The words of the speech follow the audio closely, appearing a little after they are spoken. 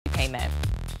payment.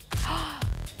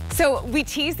 So we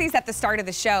teased these at the start of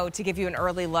the show to give you an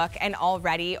early look, and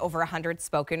already over 100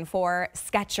 spoken for.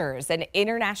 Skechers, an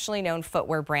internationally known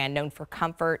footwear brand known for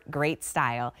comfort, great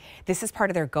style. This is part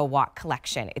of their GOwalk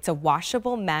collection. It's a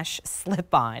washable mesh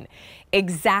slip-on.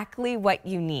 Exactly what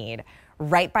you need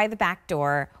right by the back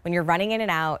door when you're running in and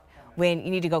out, when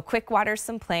you need to go quick water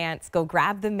some plants, go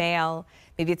grab the mail.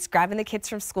 Maybe it's grabbing the kids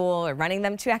from school or running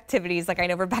them to activities like I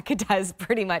know Rebecca does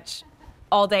pretty much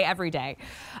all day, every day.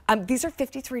 These are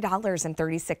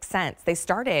 $53.36. They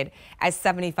started as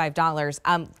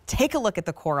 $75. Take a look at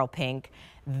the coral pink.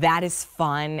 That is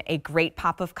fun, a great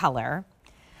pop of color.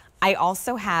 I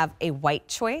also have a white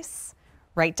choice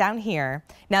right down here.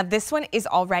 Now this one is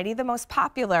already the most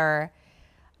popular,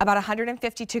 about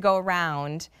 150 to go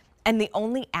around. And the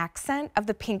only accent of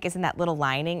the pink is in that little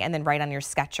lining and then right on your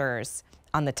Skechers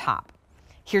on the top.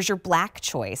 Here's your black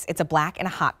choice. It's a black and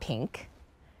a hot pink.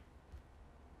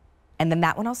 And then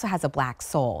that one also has a black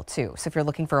sole too. So if you're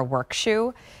looking for a work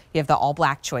shoe, you have the all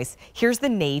black choice. Here's the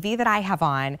navy that I have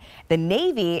on. The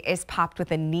navy is popped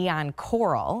with a neon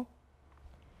coral.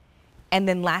 And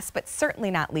then last but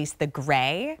certainly not least, the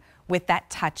gray with that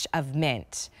touch of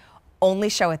mint. Only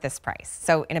show at this price.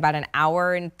 So in about an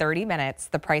hour and 30 minutes,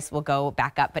 the price will go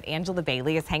back up. But Angela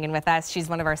Bailey is hanging with us. She's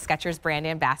one of our Skechers brand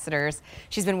ambassadors.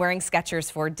 She's been wearing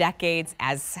Skechers for decades,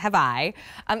 as have I.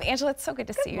 Angela, it's so good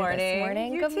to see you this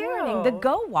morning. Good morning. The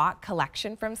GOwalk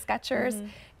collection from Skechers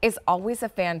is always a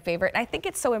fan favorite. And I think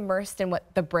it's so immersed in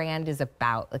what the brand is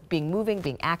about, like being moving,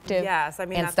 being active,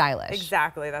 and stylish.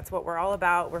 Exactly, that's what we're all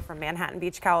about. We're from Manhattan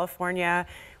Beach, California.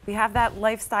 We have that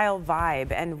lifestyle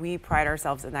vibe, and we pride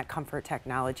ourselves in that comfort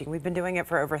technology. We've been doing it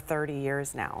for over 30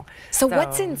 years now. So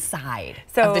what's inside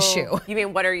of the shoe? You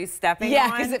mean what are you stepping on? Yeah,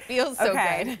 because it feels so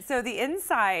good. So the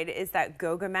inside is that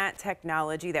Goga Mat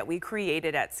technology that we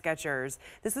created at Skechers.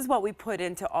 This is what we put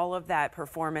into all of that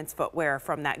performance footwear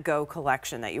from that Go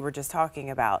collection that you were just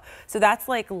talking about. So that's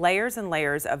like layers and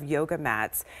layers of yoga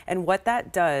mats, and what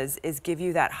that does is give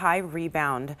you that high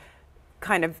rebound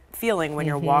kind of feeling when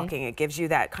you're walking. It gives you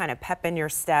that kind of pep in your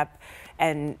step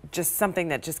and just something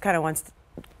that just kind of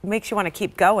makes you want to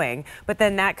keep going. But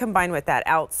then that combined with that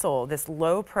outsole, this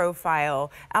low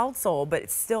profile outsole, but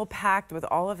it's still packed with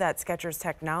all of that Skechers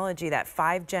technology, that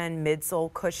 5-gen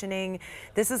midsole cushioning.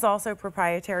 This is also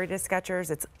proprietary to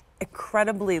Skechers. It's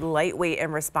incredibly lightweight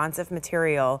and responsive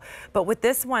material, but with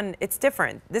this one it's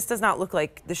different. This does not look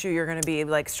like the shoe you're going to be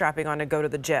like strapping on to go to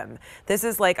the gym. This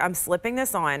is like, I'm slipping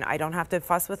this on, I don't have to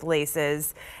fuss with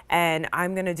laces, and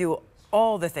I'm going to do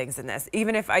all the things in this.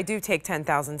 Even if I do take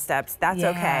 10,000 steps, that's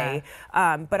okay.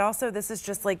 But also this is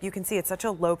just like, you can see it's such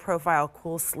a low profile,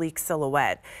 cool, sleek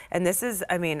silhouette. And this is,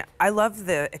 I mean, I love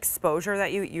the exposure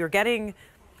that you're getting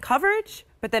coverage,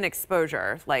 but then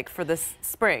exposure, like for this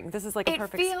spring. This is like a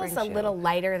perfect spring shoe. It feels a little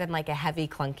lighter than like a heavy,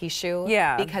 clunky shoe.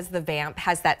 Yeah. Because the Vamp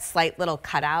has that slight little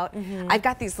cutout. I've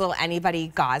got these little anybody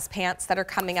gauze pants that are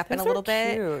coming up in a little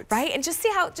bit. Cute. Right? And just see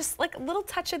how, just like a little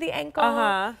touch of the ankle,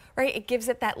 right? It gives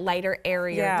it that lighter,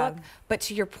 airier look. But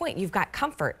to your point, you've got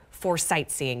comfort for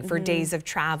sightseeing, for days of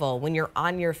travel, when you're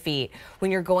on your feet,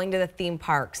 when you're going to the theme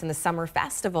parks and the summer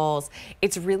festivals.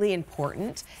 It's really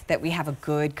important that we have a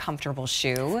good, comfortable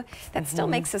shoe that still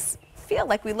makes us feel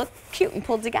like we look cute and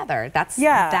pulled together.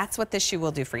 That's what this shoe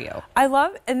will do for you. I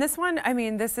love, and this one, I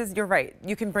mean, this is, you're right.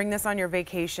 You can bring this on your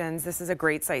vacations. This is a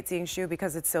great sightseeing shoe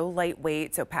because it's so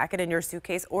lightweight. So pack it in your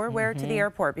suitcase or wear it to the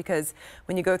airport, because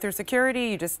when you go through security,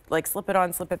 you just like slip it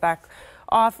on, slip it back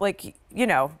off. Like, you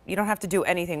know, you don't have to do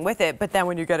anything with it. But then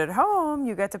when you get it home,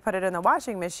 you get to put it in the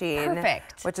washing machine.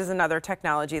 Perfect. Which is another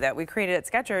technology that we created at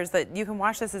Skechers, that you can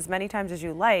wash this as many times as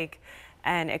you like,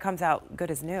 and it comes out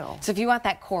good as new. So if you want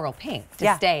that coral pink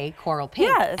to stay coral pink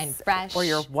and fresh. Or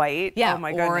your white. Yeah, oh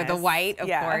my goodness. or the white, of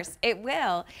course. It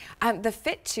will. The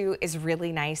fit too is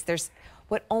really nice. There's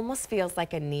what almost feels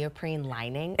like a neoprene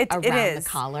lining around the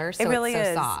collar, so it really it's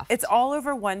so is. soft. It's all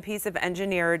over one piece of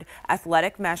engineered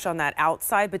athletic mesh on that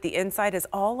outside, but the inside is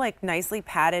all like nicely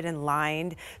padded and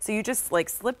lined. So you just like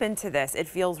slip into this. It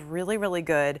feels really, really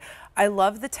good. I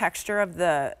love the texture of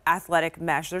the athletic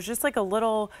mesh. There's just like a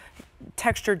little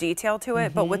texture detail to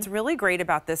it, but what's really great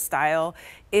about this style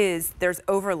is there's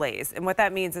overlays. And what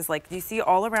that means is, like, you see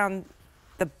all around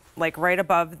like right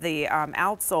above the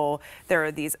outsole, there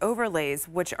are these overlays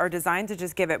which are designed to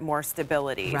just give it more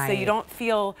stability. Right. So you don't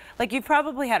feel like you've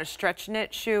probably had a stretch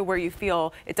knit shoe where you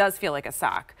feel, it does feel like a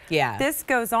sock. Yeah. This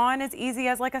goes on as easy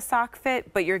as like a sock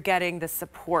fit, but you're getting the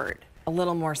support. A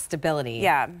little more stability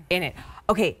in it.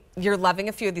 Okay, you're loving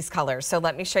a few of these colors, so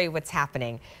let me show you what's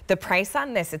happening. The price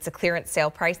on this, it's a clearance sale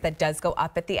price that does go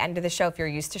up at the end of the show. If you're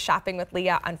used to shopping with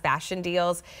Leah on fashion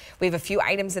deals, we have a few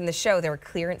items in the show that are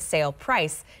clearance sale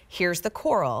price. Here's the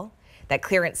coral. That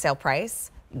clearance sale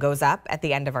price goes up at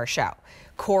the end of our show.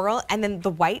 Coral, and then the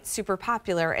white, super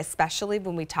popular, especially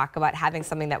when we talk about having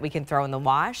something that we can throw in the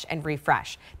wash and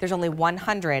refresh. There's only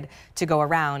 100 to go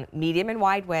around, medium and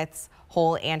wide widths,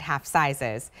 whole and half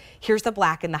sizes. Here's the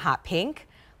black and the hot pink.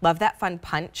 Love that fun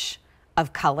punch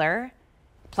of color.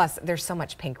 Plus, there's so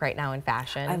much pink right now in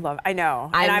fashion. I know.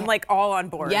 And I'm like all on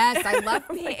board. Yes, I love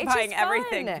pink. Like It's buying just fun.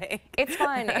 everything pink. It's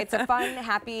fun. It's a fun,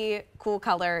 happy, cool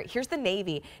color. Here's the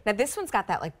navy. Now this one's got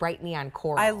that like bright neon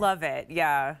coral. I love it.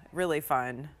 Yeah, really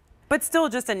fun. But still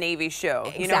just a navy shoe.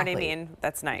 You know what I mean?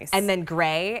 That's nice. And then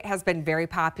gray has been very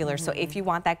popular. So if you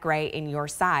want that gray in your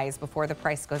size before the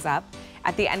price goes up,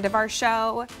 at the end of our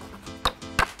show,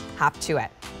 hop to it.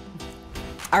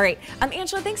 All right,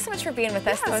 Angela, thanks so much for being with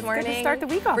us this morning. Good to start the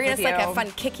week off Bringing with us like you. a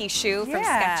fun kicky shoe from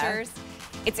Skechers.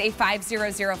 It's a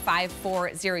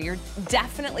 500540. You're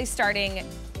definitely starting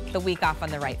the week off on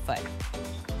the right foot.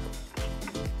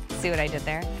 See what I did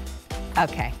there?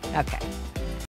 Okay, okay.